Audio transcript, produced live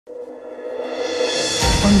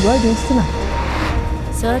on World News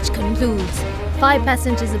Tonight. Search concludes. 5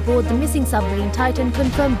 passengers aboard the missing submarine Titan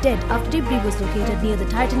confirmed dead after debris was located near the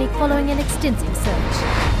Titanic following an extensive search.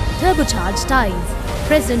 Turbocharged ties.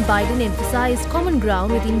 President Biden emphasized common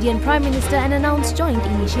ground with Indian Prime Minister and announced joint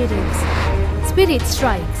initiatives. Spirit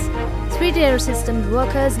strikes. Spirit Aerosystems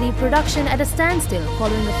workers leave production at a standstill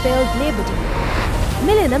following a failed labor deal.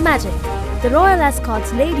 Milliner Magic. The Royal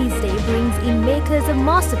Ascot's Ladies' Day brings in makers of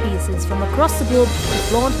masterpieces from across the globe to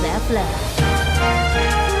flaunt their flair.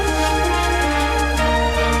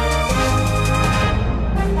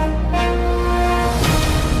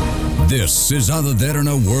 This is on the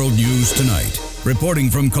Derana World News Tonight. Reporting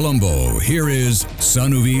from Colombo, here is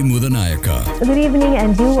Sanuvi Mudanayaka. Good evening,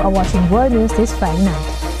 and you are watching World News this Friday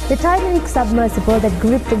night. The Titanic submersible that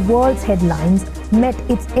gripped the world's headlines met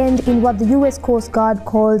its end in what the US Coast Guard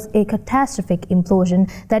calls a catastrophic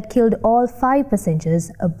implosion that killed all 5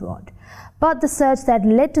 passengers aboard. But the search that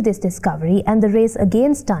led to this discovery and the race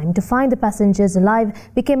against time to find the passengers alive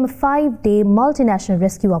became a 5-day multinational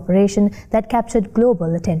rescue operation that captured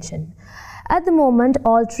global attention. At the moment,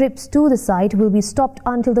 all trips to the site will be stopped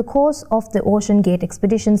until the cause of the Ocean Gate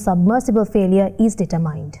expedition submersible failure is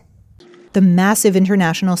determined. The massive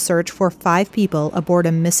international search for 5 people aboard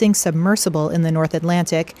a missing submersible in the North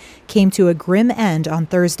Atlantic came to a grim end on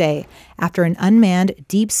Thursday after an unmanned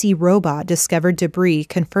deep-sea robot discovered debris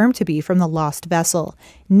confirmed to be from the lost vessel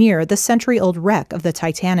near the century-old wreck of the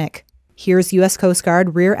Titanic. Here's U.S. Coast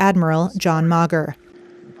Guard Rear Admiral John Mauger.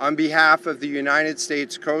 On behalf of the United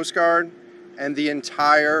States Coast Guard and the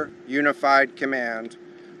entire Unified Command,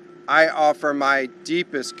 I offer my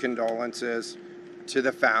deepest condolences to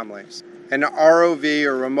the families. An ROV,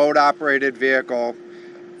 or remote-operated vehicle,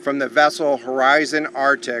 from the vessel Horizon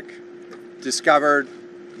Arctic discovered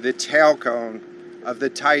the tail cone of the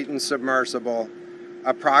Titan submersible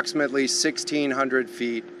approximately 1,600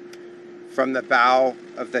 feet from the bow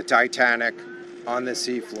of the Titanic on the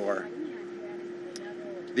seafloor.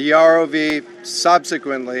 The ROV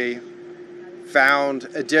subsequently found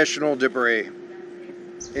additional debris.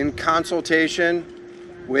 In consultation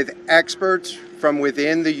with experts from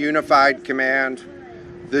within the Unified Command,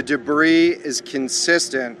 the debris is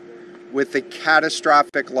consistent with the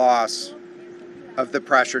catastrophic loss of the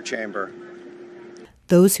pressure chamber.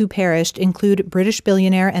 Those who perished include British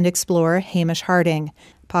billionaire and explorer Hamish Harding,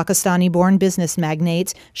 Pakistani-born business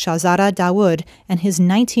magnate Shahzada Dawood and his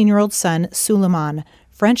 19-year-old son Suleiman,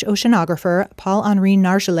 French oceanographer Paul-Henri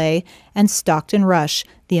Nargeolet, and Stockton Rush,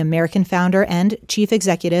 the American founder and chief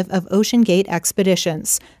executive of Ocean Gate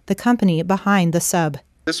Expeditions, the company behind the sub.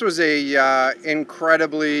 This was a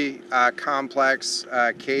incredibly complex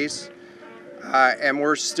case, and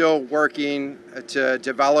we're still working to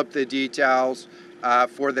develop the details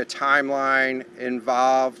for the timeline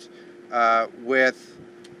involved with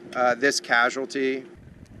this casualty.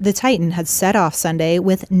 The Titan had set off Sunday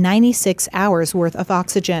with 96 hours worth of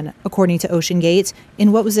oxygen, according to OceanGate,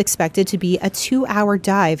 in what was expected to be a 2-hour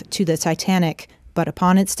dive to the Titanic. But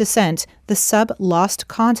upon its descent, the sub lost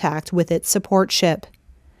contact with its support ship.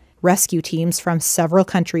 Rescue teams from several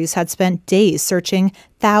countries had spent days searching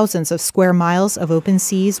thousands of square miles of open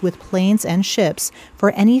seas with planes and ships for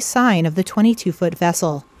any sign of the 22-foot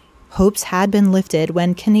vessel. Hopes had been lifted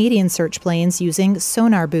when Canadian search planes using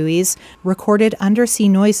sonar buoys recorded undersea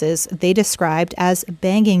noises they described as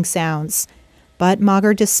banging sounds. But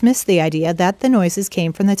Mauger dismissed the idea that the noises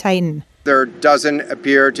came from the Titan. There doesn't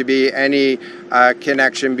appear to be any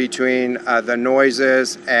connection between the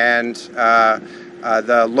noises and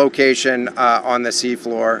the location on the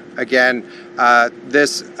seafloor. Again,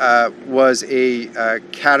 this was a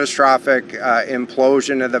catastrophic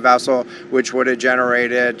implosion of the vessel, which would have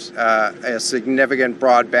generated a significant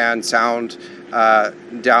broadband sound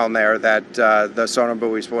down there that the sonar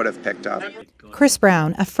buoys would have picked up. Chris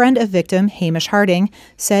Brown, a friend of victim Hamish Harding,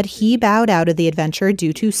 said he bowed out of the adventure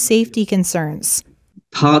due to safety concerns.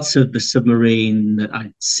 Parts of the submarine that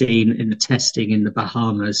I'd seen in the testing in the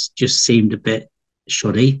Bahamas just seemed a bit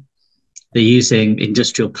shoddy. They're using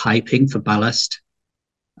industrial piping for ballast.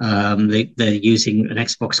 They're using an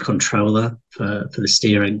Xbox controller for the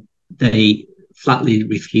steering. They flatly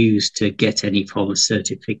refused to get any form of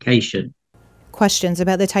certification. Questions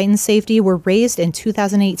about the Titan's safety were raised in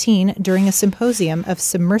 2018 during a symposium of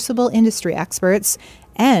submersible industry experts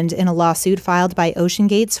and in a lawsuit filed by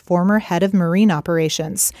OceanGate's former head of marine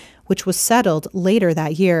operations, which was settled later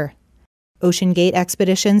that year. OceanGate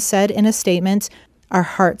Expeditions said in a statement, "Our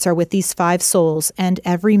hearts are with these 5 souls and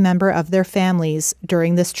every member of their families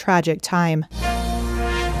during this tragic time."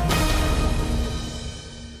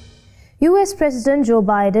 US President Joe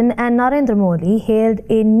Biden and Narendra Modi hailed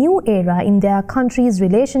a new era in their country's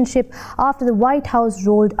relationship after the White House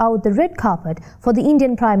rolled out the red carpet for the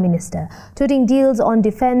Indian Prime Minister, touting deals on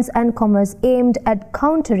defense and commerce aimed at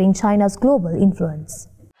countering China's global influence.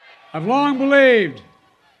 I've long believed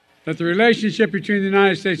that the relationship between the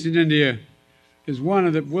United States and India is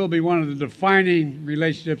will be one of the defining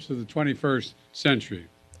relationships of the 21st century.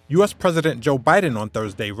 U.S. President Joe Biden on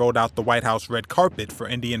Thursday rolled out the White House red carpet for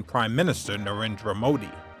Indian Prime Minister Narendra Modi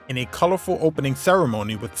in a colorful opening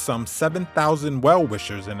ceremony with some 7,000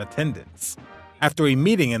 well-wishers in attendance. After a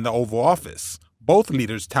meeting in the Oval Office, both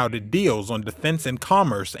leaders touted deals on defense and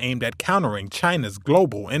commerce aimed at countering China's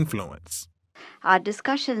global influence. Our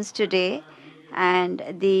discussions today and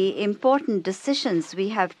the important decisions we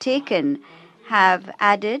have taken have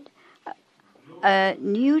added a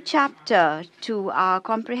new chapter to our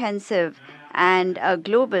comprehensive and a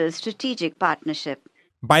global strategic partnership.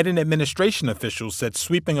 Biden administration officials said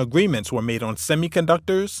sweeping agreements were made on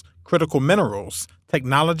semiconductors, critical minerals,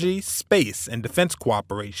 technology, space, and defense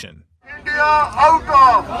cooperation. India out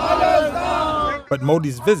of! But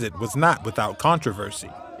Modi's visit was not without controversy.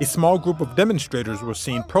 A small group of demonstrators were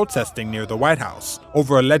seen protesting near the White House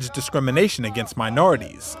over alleged discrimination against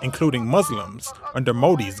minorities, including Muslims, under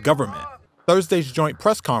Modi's government. Thursday's joint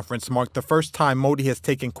press conference marked the first time Modi has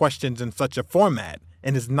taken questions in such a format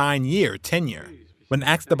in his 9-year tenure. When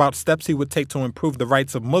asked about steps he would take to improve the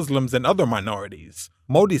rights of Muslims and other minorities,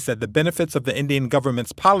 Modi said the benefits of the Indian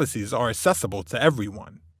government's policies are accessible to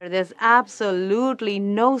everyone. There's absolutely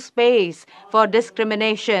no space for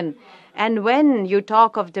discrimination. And when you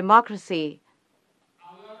talk of democracy,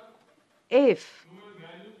 if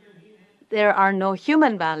there are no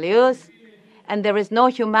human values and there is no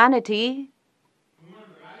humanity,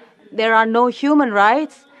 there are no human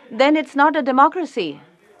rights, then it's not a democracy.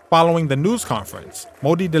 Following the news conference,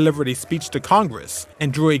 Modi delivered a speech to Congress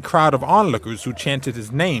and drew a crowd of onlookers who chanted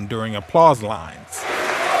his name during applause lines.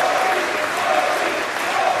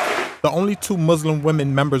 The only two Muslim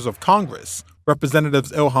women members of Congress,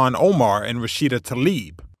 Representatives Ilhan Omar and Rashida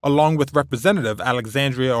Tlaib, along with Representative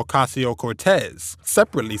Alexandria Ocasio-Cortez,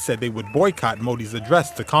 separately said they would boycott Modi's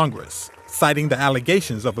address to Congress, citing the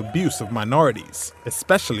allegations of abuse of minorities,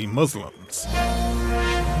 especially Muslims.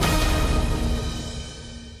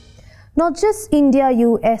 Not just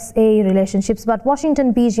India-USA relationships, but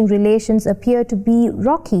Washington-Beijing relations appear to be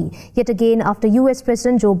rocky yet again after US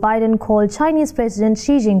President Joe Biden called Chinese President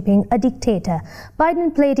Xi Jinping a dictator.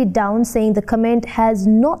 Biden played it down, saying the comment has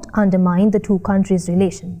not undermined the two countries'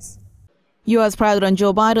 relations. U.S. President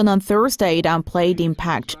Joe Biden on Thursday downplayed the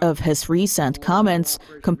impact of his recent comments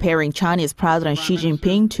comparing Chinese President Xi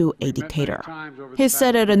Jinping to a dictator. He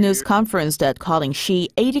said at a news conference that calling Xi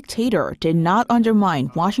a dictator did not undermine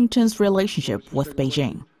Washington's relationship with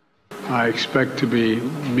Beijing. I expect to be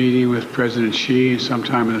meeting with President Xi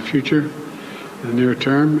sometime in the future, in the near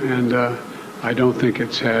term, and I don't think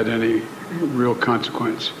it's had any real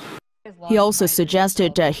consequence. He also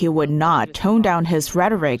suggested that he would not tone down his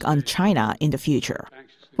rhetoric on China in the future.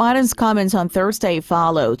 Biden's comments on Thursday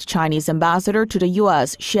followed Chinese ambassador to the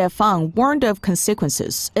U.S. Xie Fang warned of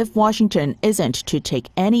consequences if Washington isn't to take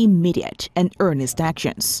any immediate and earnest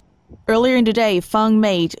actions. Earlier in the day, Fang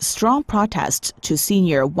made strong protests to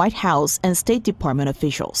senior White House and State Department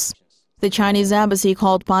officials. The Chinese embassy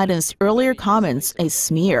called Biden's earlier comments a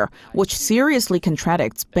smear, which seriously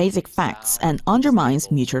contradicts basic facts and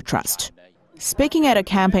undermines mutual trust. Speaking at a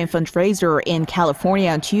campaign fundraiser in California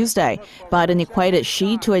on Tuesday, Biden equated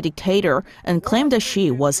Xi to a dictator and claimed that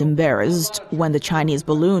Xi was embarrassed when the Chinese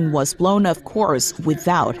balloon was blown off course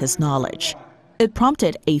without his knowledge. It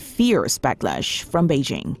prompted a fierce backlash from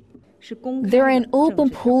Beijing. They're an open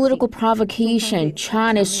political provocation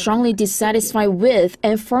China is strongly dissatisfied with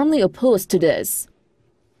and firmly opposed to this.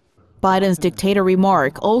 Biden's dictator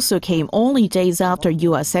remark also came only days after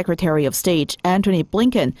U.S. Secretary of State Antony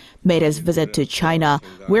Blinken made his visit to China,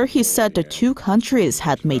 where he said the two countries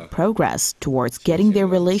had made progress towards getting their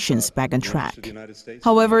relations back on track.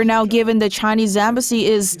 However, now given the Chinese embassy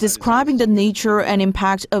is describing the nature and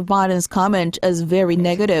impact of Biden's comment as very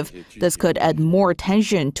negative, this could add more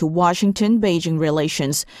tension to Washington-Beijing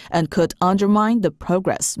relations and could undermine the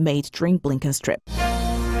progress made during Blinken's trip.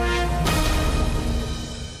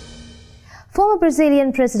 Former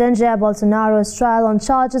Brazilian President Jair Bolsonaro's trial on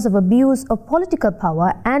charges of abuse of political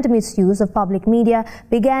power and misuse of public media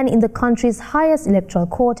began in the country's highest electoral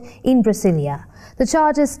court in Brasilia. The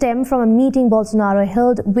charges stem from a meeting Bolsonaro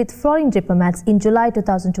held with foreign diplomats in July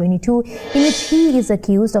 2022, in which he is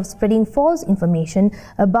accused of spreading false information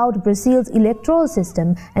about Brazil's electoral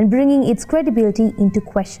system and bringing its credibility into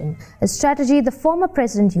question, a strategy the former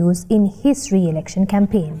president used in his re-election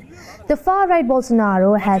campaign. The far-right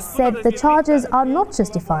Bolsonaro has said the charges are not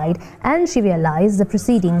justified and trivialized the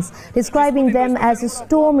proceedings, describing them as a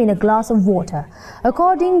storm in a glass of water.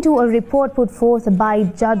 According to a report put forth by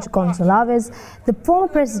Judge Gonçalves, the former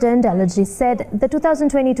president allegedly said the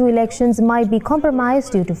 2022 elections might be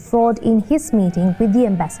compromised due to fraud in his meeting with the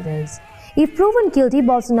ambassadors. If proven guilty,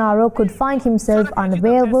 Bolsonaro could find himself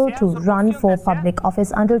unavailable to run for public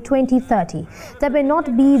office until 2030. That may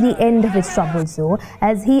not be the end of his troubles, though,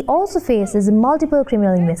 as he also faces multiple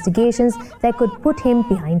criminal investigations that could put him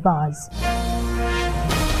behind bars.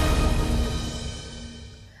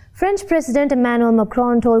 French President Emmanuel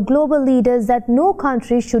Macron told global leaders that no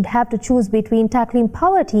country should have to choose between tackling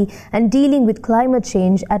poverty and dealing with climate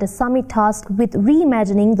change at a summit tasked with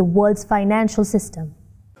reimagining the world's financial system.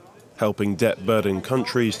 Helping debt-burdened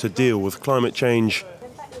countries to deal with climate change,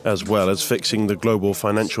 as well as fixing the global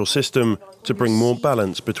financial system to bring more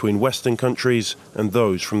balance between Western countries and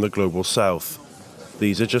those from the global South.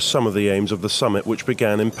 These are just some of the aims of the summit, which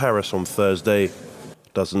began in Paris on Thursday.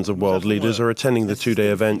 Dozens of world leaders are attending the two-day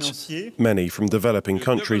event, many from developing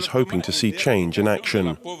countries hoping to see change in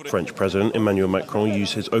action. French President Emmanuel Macron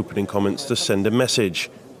used his opening comments to send a message.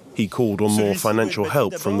 He called on more financial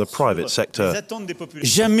help from the private sector.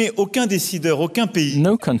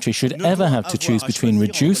 No country should ever have to choose between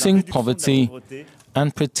reducing poverty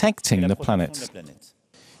and protecting the planet.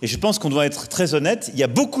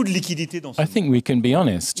 I think we can be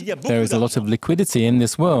honest. There is a lot of liquidity in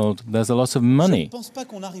this world. There's a lot of money.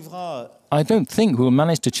 I don't think we'll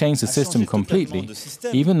manage to change the system completely,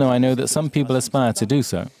 even though I know that some people aspire to do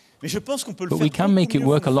so. But we can make it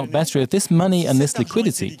work a lot better if this money and this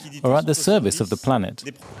liquidity are at the service of the planet.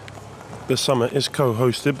 The summit is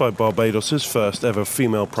co-hosted by Barbados's first ever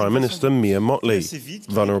female Prime Minister, Mia Mottley.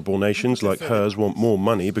 Vulnerable nations like hers want more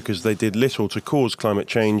money because they did little to cause climate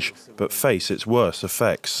change, but face its worst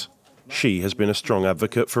effects. She has been a strong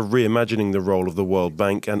advocate for reimagining the role of the World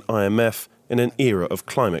Bank and IMF in an era of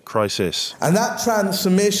climate crisis. And that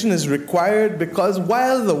transformation is required because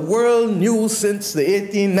while the world knew since the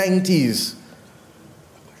 1890s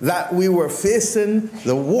that we were facing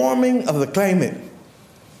the warming of the climate,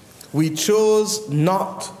 we chose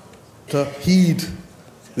not to heed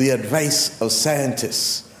the advice of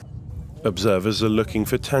scientists. Observers are looking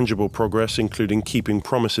for tangible progress, including keeping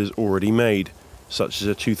promises already made, such as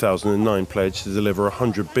a 2009 pledge to deliver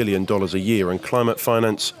 $100 billion a year in climate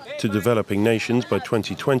finance to developing nations by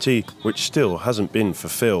 2020, which still hasn't been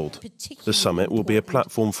fulfilled. The summit will be a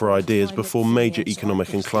platform for ideas before major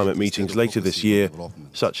economic and climate meetings later this year,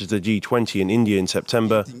 such as the G20 in India in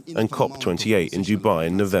September and COP28 in Dubai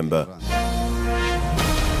in November.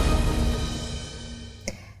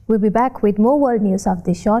 We'll be back with more world news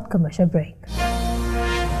after this short commercial break.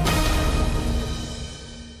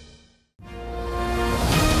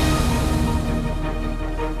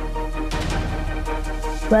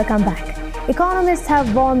 Welcome back. Economists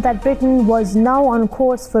have warned that Britain was now on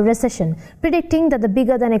course for recession, predicting that the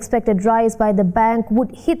bigger-than-expected rise by the bank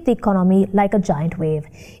would hit the economy like a giant wave.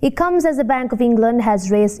 It comes as the Bank of England has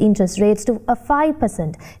raised interest rates to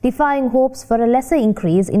 5%, defying hopes for a lesser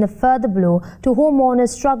increase in a further blow to homeowners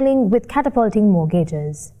struggling with catapulting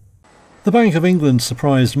mortgages. The Bank of England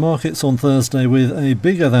surprised markets on Thursday with a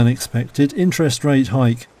bigger-than-expected interest rate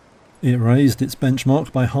hike. It raised its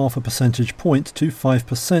benchmark by 0.5 percentage point to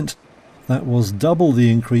 5%. That was double the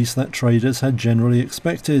increase that traders had generally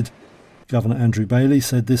expected. Governor Andrew Bailey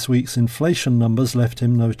said this week's inflation numbers left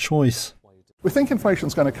him no choice. We think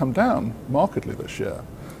inflation's going to come down markedly this year,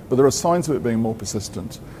 but there are signs of it being more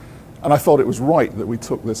persistent. And I thought it was right that we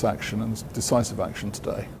took this action, and decisive action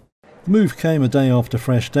today. The move came a day after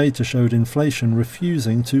fresh data showed inflation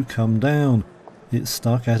refusing to come down. It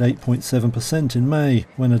stuck at 8.7% in May,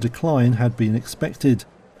 when a decline had been expected.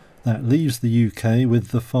 That leaves the UK with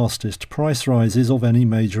the fastest price rises of any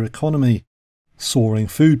major economy. Soaring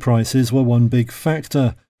food prices were one big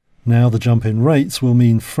factor. Now the jump in rates will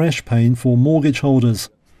mean fresh pain for mortgage holders,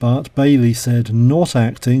 but Bailey said not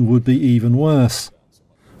acting would be even worse.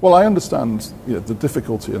 Well, I understand the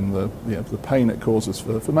difficulty and the pain it causes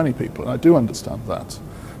for many people, and I do understand that.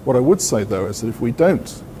 What I would say, though, is that if we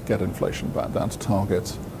don't get inflation back down to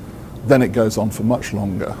target, then it goes on for much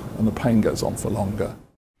longer, and the pain goes on for longer.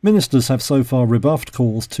 Ministers have so far rebuffed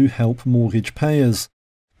calls to help mortgage payers,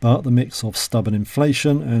 but the mix of stubborn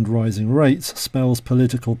inflation and rising rates spells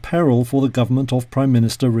political peril for the government of Prime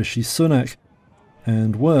Minister Rishi Sunak.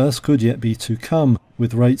 And worse could yet be to come,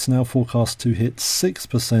 with rates now forecast to hit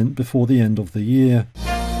 6% before the end of the year.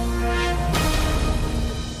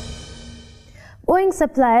 Boeing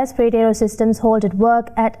supplier Spirit AeroSystems halted work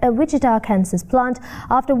at a Wichita, Kansas plant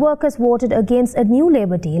after workers voted against a new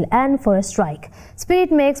labor deal and for a strike.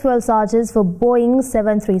 Spirit makes fuel charges for Boeing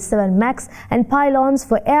 737 MAX and pylons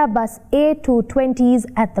for Airbus A220s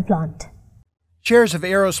at the plant. Shares of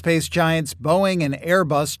aerospace giants Boeing and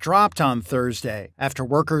Airbus dropped on Thursday after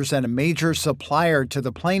workers at a major supplier to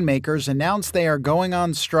the plane makers announced they are going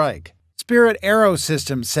on strike. Spirit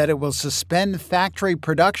AeroSystems said it will suspend factory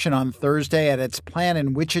production on Thursday at its plant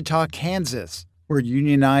in Wichita, Kansas, where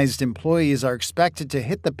unionized employees are expected to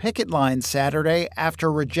hit the picket line Saturday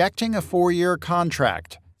after rejecting a 4-year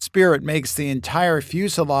contract. Spirit makes the entire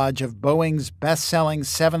fuselage of Boeing's best-selling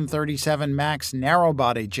 737 MAX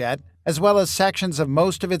narrow-body jet, as well as sections of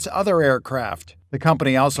most of its other aircraft. The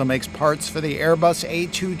company also makes parts for the Airbus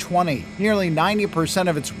A220. Nearly 90%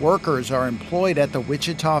 of its workers are employed at the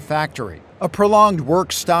Wichita factory. A prolonged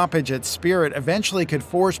work stoppage at Spirit eventually could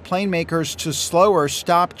force plane makers to slow or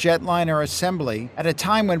stop jetliner assembly at a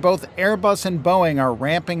time when both Airbus and Boeing are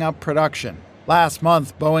ramping up production. Last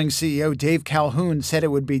month, Boeing CEO Dave Calhoun said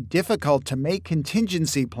it would be difficult to make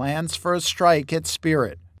contingency plans for a strike at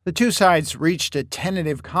Spirit. The two sides reached a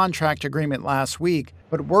tentative contract agreement last week,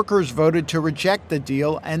 but workers voted to reject the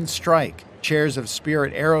deal and strike. Shares of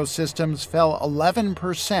Spirit AeroSystems fell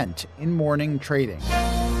 11% in morning trading.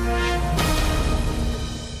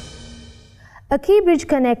 A key bridge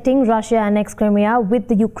connecting Russia-annexed Crimea with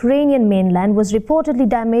the Ukrainian mainland was reportedly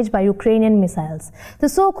damaged by Ukrainian missiles. The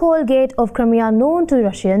so-called Gate of Crimea, known to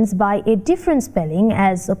Russians by a different spelling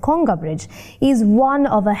as the Konga Bridge, is one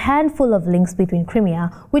of a handful of links between Crimea,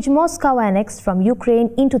 which Moscow annexed from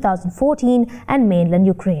Ukraine in 2014, and mainland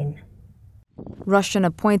Ukraine.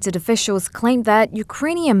 Russian-appointed officials claimed that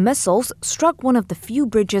Ukrainian missiles struck one of the few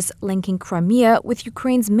bridges linking Crimea with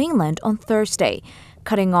Ukraine's mainland on Thursday,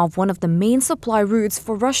 cutting off one of the main supply routes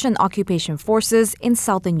for Russian occupation forces in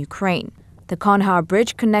southern Ukraine. The Konha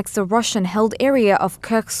Bridge connects the Russian-held area of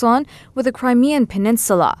Kherson with the Crimean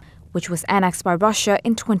Peninsula, which was annexed by Russia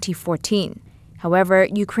in 2014. However,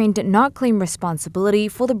 Ukraine did not claim responsibility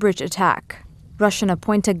for the bridge attack.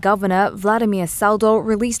 Russian-appointed Governor Vladimir Saldo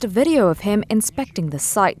released a video of him inspecting the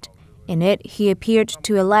site. In it, he appeared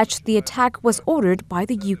to allege the attack was ordered by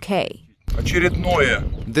the UK.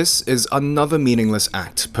 This is another meaningless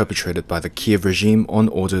act perpetrated by the Kiev regime on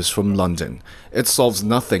orders from London. It solves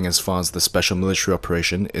nothing as far as the special military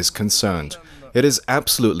operation is concerned. It is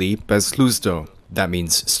absolutely bezgluzdo. That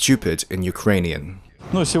means stupid in Ukrainian.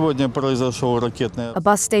 A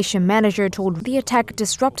bus station manager told the attack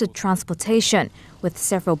disrupted transportation, with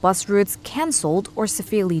several bus routes cancelled or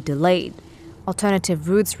severely delayed. Alternative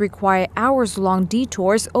routes require hours-long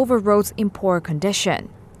detours over roads in poor condition.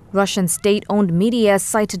 Russian state-owned media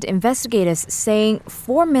cited investigators saying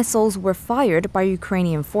 4 missiles were fired by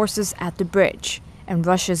Ukrainian forces at the bridge. And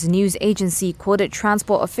Russia's news agency quoted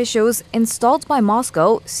transport officials installed by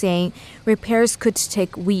Moscow saying repairs could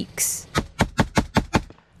take weeks.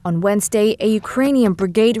 On Wednesday, a Ukrainian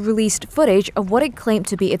brigade released footage of what it claimed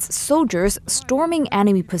to be its soldiers storming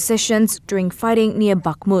enemy positions during fighting near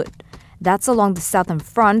Bakhmut. That's along the southern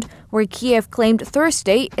front, where Kiev claimed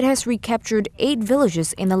Thursday it has recaptured 8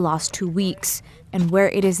 villages in the last 2 weeks, and where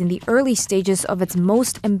it is in the early stages of its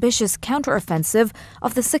most ambitious counteroffensive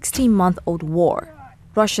of the 16-month-old war.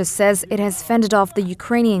 Russia says it has fended off the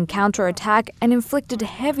Ukrainian counterattack and inflicted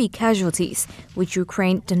heavy casualties, which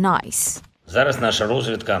Ukraine denies.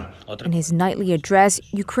 In his nightly address,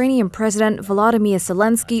 Ukrainian President Volodymyr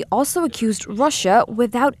Zelensky also accused Russia,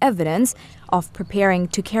 without evidence, of preparing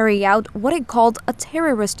to carry out what it called a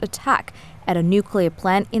terrorist attack at a nuclear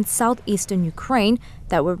plant in southeastern Ukraine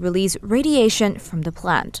that would release radiation from the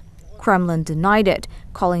plant. Kremlin denied it,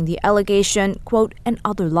 calling the allegation, quote, an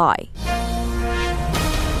utter lie.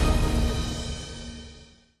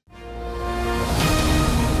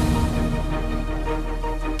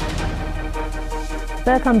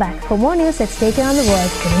 Welcome back. For more news, let's take it on the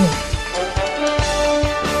world in a minute.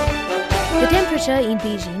 The temperature in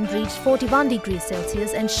Beijing reached 41 degrees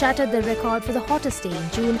Celsius and shattered the record for the hottest day in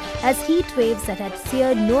June as heat waves that had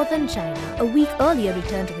seared northern China a week earlier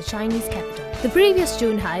returned to the Chinese capital. The previous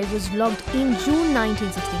June high was logged in June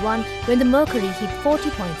 1961 when the mercury hit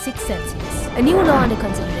 40.6 Celsius. A new law under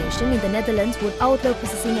consideration in the Netherlands would outlaw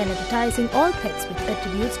possessing and advertising all pets with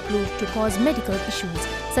attributes proved to cause medical issues,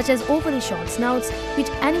 such as overly short snouts, which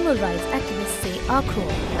animal rights activists say are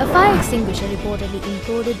cruel. A fire extinguisher reportedly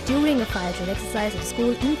imploded during a fire drill exercise at a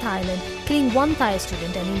school in Thailand, killing 1 Thai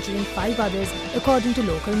student and injuring 5 others, according to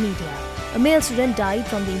local media. A male student died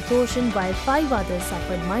from the implosion while 5 others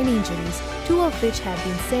suffered minor injuries, 2 of which have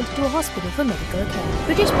been sent to a hospital for medical care.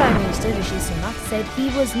 British Prime Minister Rishi Sunak said he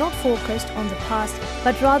was not focused on the past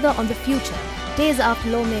but rather on the future, days after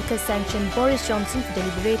lawmakers sanctioned Boris Johnson for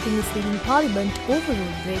deliberating misleading Parliament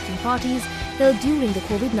overruled voting parties held during the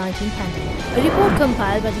COVID-19 pandemic. A report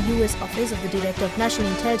compiled by the US Office of the Director of National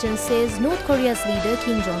Intelligence says North Korea's leader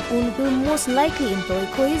Kim Jong-un will most likely employ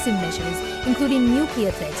coercive measures, including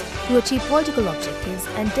nuclear threats, to achieve political objectives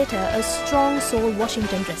and deter a strong Seoul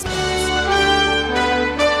Washington response.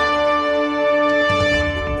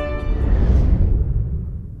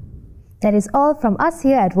 That is all from us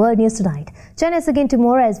here at World News Tonight. Join us again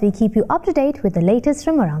tomorrow as we keep you up to date with the latest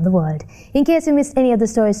from around the world. In case you missed any of the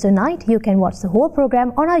stories tonight, you can watch the whole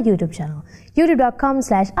program on our YouTube channel,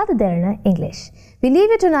 youtube.com/Derana English. We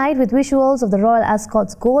leave you tonight with visuals of the Royal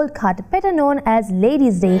Ascot's Gold Cut, better known as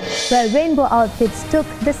Ladies' Day, where rainbow outfits took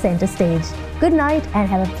the center stage. Good night and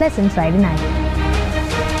have a pleasant Friday night.